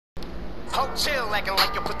Hold chill, acting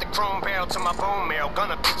like you put the chrome barrel to my bone marrow.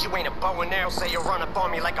 Gonna beat you ain't a bow and arrow. Say you run up on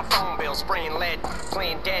me like a phone bill. Spraying lead,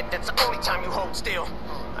 playing dead. That's the only time you hold still.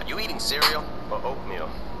 Are you eating cereal or oatmeal?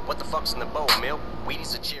 What the fuck's in the bowl? Milk,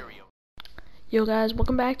 Wheaties, or Cheerio? Yo guys,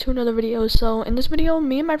 welcome back to another video. So in this video,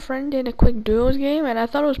 me and my friend did a quick duos game, and I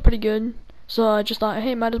thought it was pretty good. So I just thought,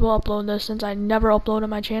 hey, might as well upload this since I never upload on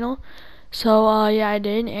my channel. So yeah, I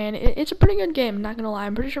did, and it's a pretty good game. Not gonna lie,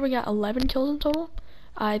 I'm pretty sure we got 11 kills in total.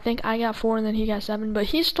 I think I got 4 and then he got 7, but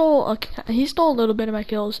he stole a little bit of my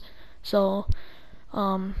kills. So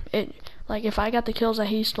if I got the kills that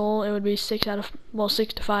he stole, it would be 6 to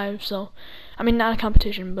 5. So I mean, not a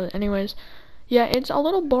competition, but anyways, yeah, it's a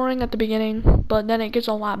little boring at the beginning, but then it gets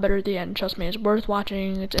a lot better at the end. Trust me, it's worth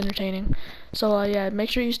watching. It's entertaining. So yeah, make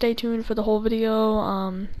sure you stay tuned for the whole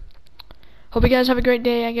video. Hope you guys have a great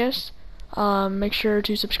day, I guess. Make sure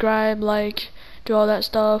to subscribe, like, do all that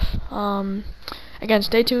stuff. Again,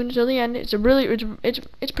 stay tuned until the end. It's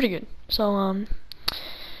pretty good. So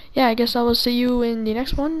yeah, I guess I will see you in the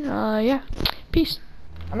next one. Yeah, peace.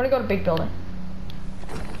 I'm gonna go to big building.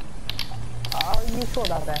 Are you sure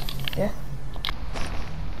about that? Yeah.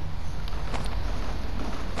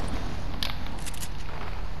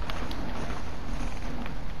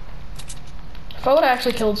 If I would have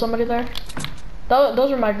actually killed somebody there,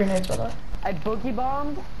 those are my grenades, by the way. I boogie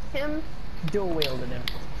bombed him, dual wielded him.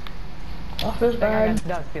 Oh, feels bad.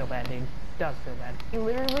 Does feel bad, dude. Does feel bad. He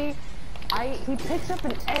literally, he picks up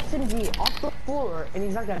an SMG off the floor, and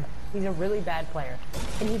he's a really bad player,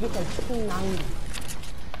 and he gets a P90.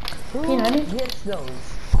 Who gets those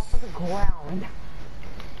off of the ground?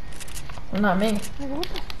 Not me. What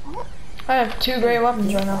the fuck? I have 2 great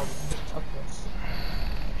weapons right now.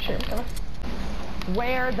 Shit, come on.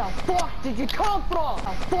 Where the fuck did you come from?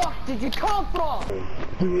 The fuck did you come from?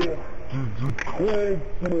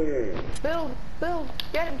 Build,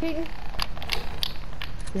 get him, Keaton.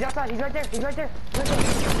 He's outside, he's right there, he's right there.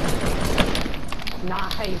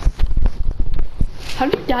 Nice. How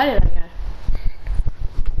did you die to that guy?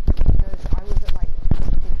 Because I was at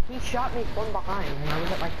he shot me from behind and I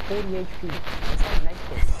was at like 40 HP. It's like med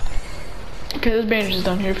kit. Okay, this bandage is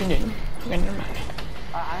down here if you need them. Okay, never mind.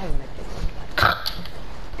 I have a med kit.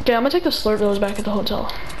 Okay, I'm gonna take the slurp that was back at the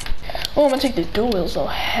hotel. Oh, I'm gonna take the dual wheels though.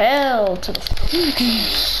 Hell to the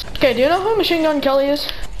Okay, do you know who Machine Gun Kelly is?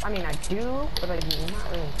 I mean, I do, but I'm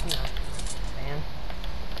not really, fan.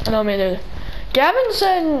 I know me neither. Gavin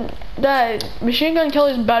said that Machine Gun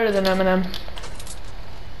Kelly is better than Eminem.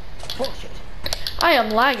 Bullshit. I am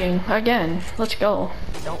lagging again. Let's go.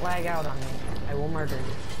 Don't lag out on me. I will murder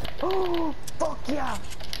you. Oh, fuck yeah!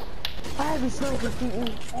 I have a sniper,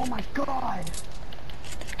 Keaton. Oh my god.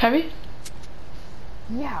 Heavy?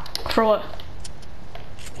 Yeah. For what?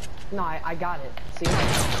 No, I got it. See?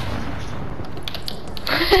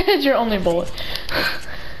 It's your only bullet.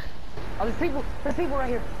 Oh, there's people right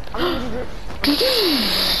here. I'm gonna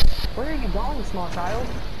Where are you going, small child?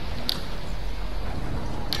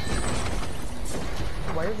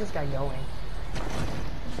 Where is this guy going?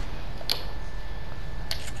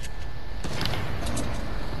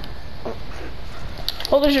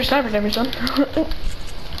 Oh, there's your sniper damage done.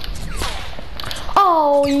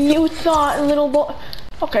 Oh, you thought, little boy.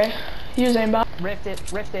 Okay, use aimbot. Ripped it.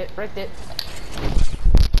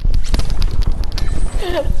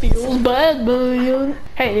 It feels bad, man.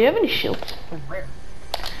 Hey, do you have any shields? Where?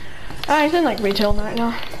 He's in like retail right now.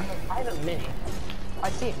 I have a mini. I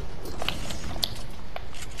see him.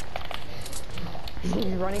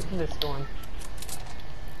 He's running through the storm.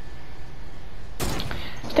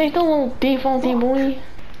 Stay the little defaulty boy.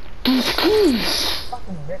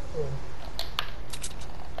 Fucking ripped him.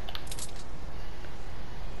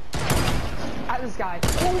 At this guy.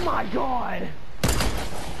 Oh my god!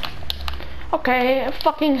 Okay,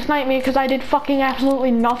 fucking snipe me because I did fucking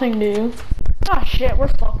absolutely nothing to you. Ah shit, we're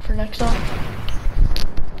fucked for next time.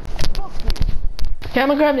 Fuck you. Okay, I'm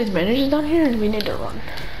gonna grab these bandages down here and we need to run.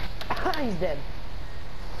 He's dead.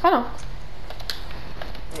 I know.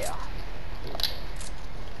 Yeah.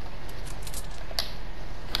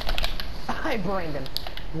 I brained him.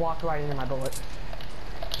 Walked right into my bullet.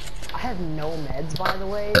 I have no meds, by the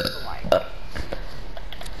way, so like...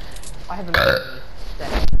 I have a med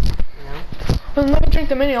set, you know? Well, let me drink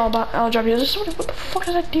the mini, I'll drop you. What the fuck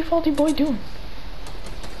is that defaulty boy doing?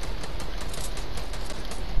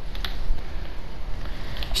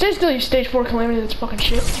 Stay still, you stage 4 calamity, that's fucking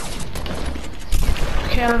shit.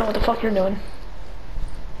 Okay, I don't know what the fuck you're doing.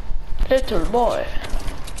 Little boy.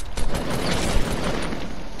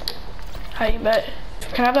 How you bet?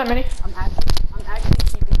 Can I have that mini? I'm actually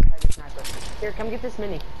keeping the heavy sniper. Here, come get this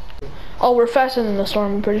mini. Oh, we're faster than the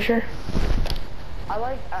storm, I'm pretty sure. I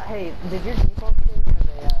like, hey, did your default skin have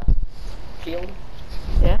a, shield?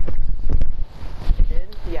 Yeah. It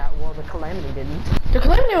did? Yeah, well, the Calamity didn't. The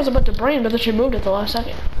Calamity was about to brain, but then she moved at the last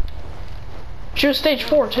second. She was stage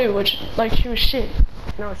 4 too, which, like, she was shit.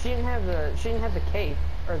 No, she didn't have the cape,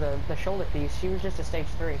 or the shoulder piece. She was just a stage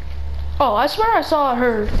 3. Oh, I swear I saw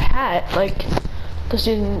her hat, like, the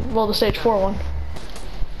stage 4 one.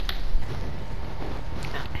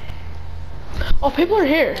 Oh, people are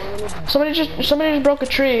here. Somebody just broke a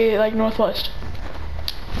tree, like, northwest.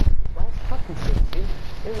 Well, fucking shit, dude.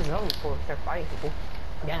 It was over before we start fighting people.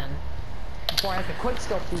 Again. Before I have to quick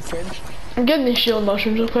scope these kids. I'm getting these shield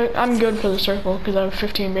mushrooms real quick. I'm good for the circle, because I have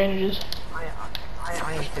 15 bandages. I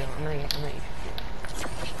am too. I'm not even.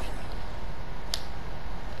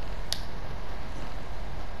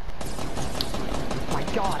 My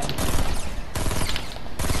god.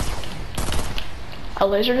 I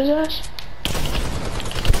lasered his ass.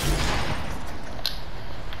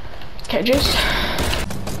 Okay, Jace.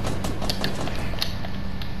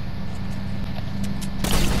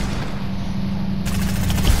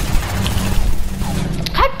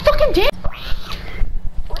 God fucking damn!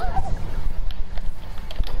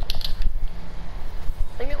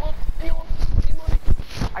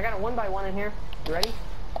 I got a 1x1 in here. You ready?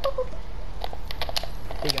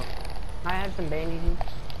 There you go. I have some bandages.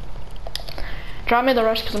 Drop me the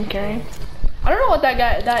rush because I'm carrying. I don't know what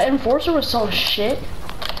that enforcer was so shit.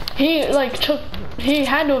 He had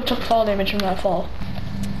to have took fall damage from that fall.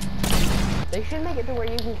 They should make it to where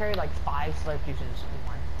you can carry like 5 slurp juices in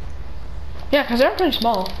one. Yeah, because they're pretty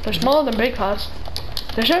small. They're smaller than big class.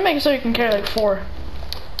 They should make it so you can carry like 4.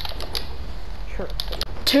 Sure.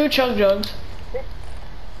 2 chug jugs.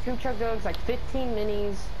 2 chug jugs, like 15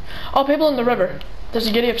 minis. Oh, people in the river. There's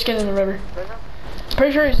a giddy up skin in the river. River?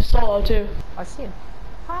 Pretty sure he's a solo too. I see him.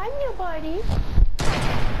 Hi, nobody.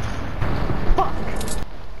 Fuck.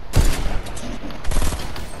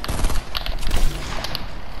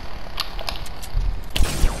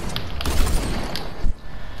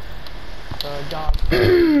 Dog.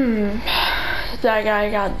 That guy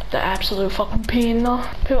got the absolute fucking peen though.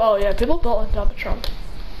 Oh yeah, people built on top of Trump.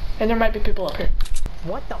 And there might be people up here.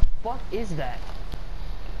 What the fuck is that?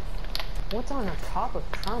 What's on the top of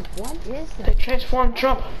Trump? What is They that? transformed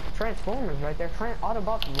Trump. Transformers right there.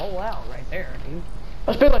 Autobots roll out right there, dude.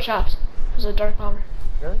 Those big like shops. There's a dark bomber.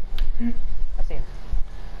 Really? Mhm. I see him.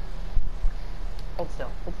 Hold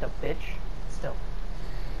still. Hold still, bitch. Still.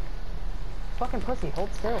 Fucking pussy,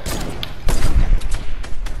 hold still.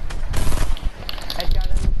 Headshot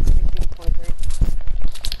him. 16, 23.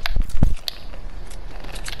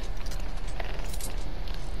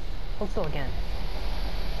 Hold still again.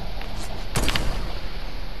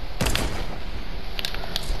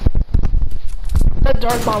 That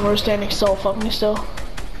dark bomber was standing so fucking still.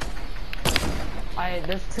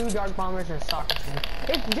 There's 2 dark bombers and a soccer team.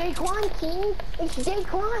 It's Daquan, King! It's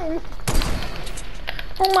Daquan!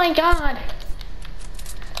 Oh my god!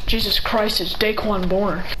 Jesus Christ, it's Daquan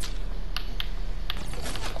Born.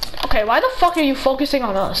 Okay, why the fuck are you focusing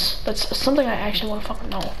on us? That's something I actually want to fucking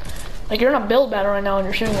know. Like, you're in a build battle right now and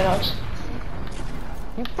you're shooting at us.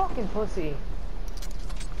 You fucking pussy.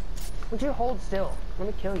 Would you hold still? Let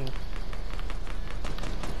me kill you.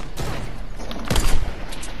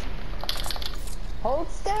 Hold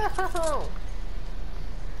still!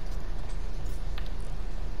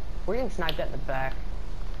 We're getting sniped at in the back.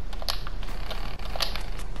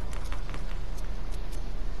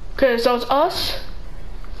 Okay, so it's us,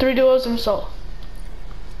 3 duos, and a solo.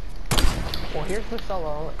 Well, here's the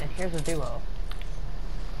solo, and here's the duo.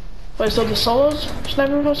 Wait, so the solo's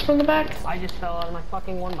sniping us from the back? I just fell out of my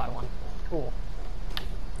fucking 1x1. Cool.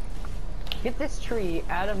 Get this tree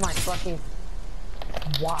out of my fucking...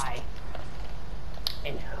 Why?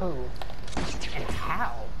 And who? And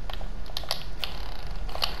how?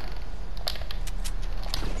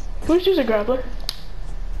 Who's use a grappler?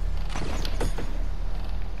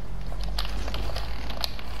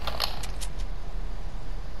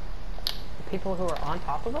 The people who are on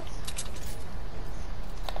top of us?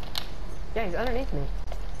 Yeah, he's underneath me.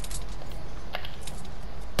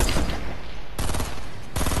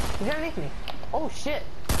 He's underneath me. Oh shit!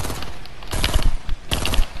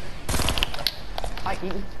 Hi,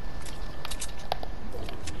 Keaton.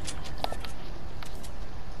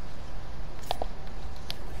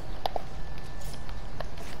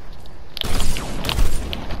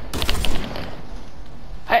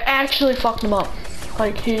 I actually fucked him up.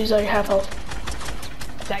 Like, he's like half health.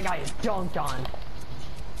 That guy is dunked on.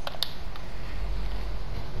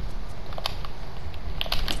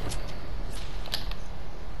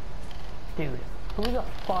 Dude, who the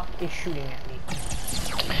fuck is shooting at me?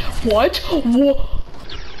 What?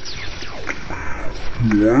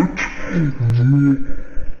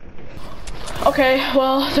 Okay,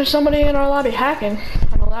 well, there's somebody in our lobby hacking.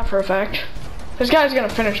 I know that for a fact. This guy's gonna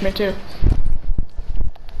finish me too.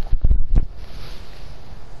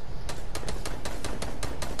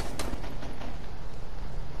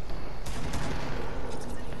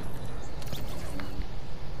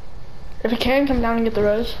 If he can, come down and get the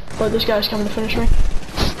res, but this guy's coming to finish me.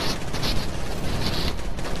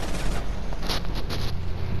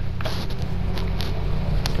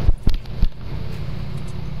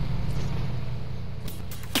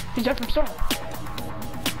 He's dead from start.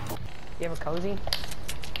 You have a cozy?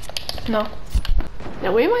 No.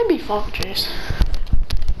 Yeah, we might be fucked, Chase.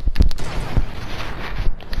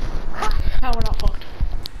 How we're not fucked?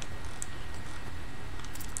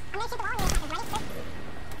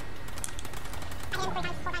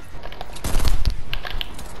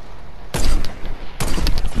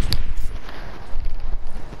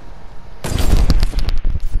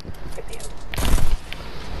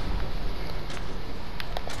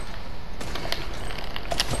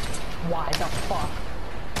 Why the fuck?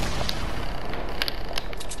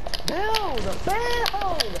 Build!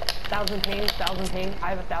 Build! 1,000 ping, 1,000 ping. I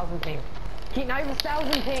have 1,000 ping. Keaton, I have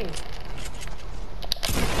 1,000 ping.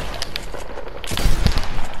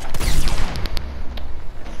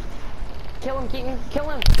 Kill him, Keaton. Kill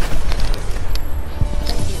him.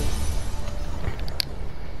 Thank you.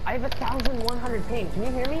 I have 1,100 ping. Can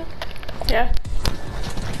you hear me? Yeah.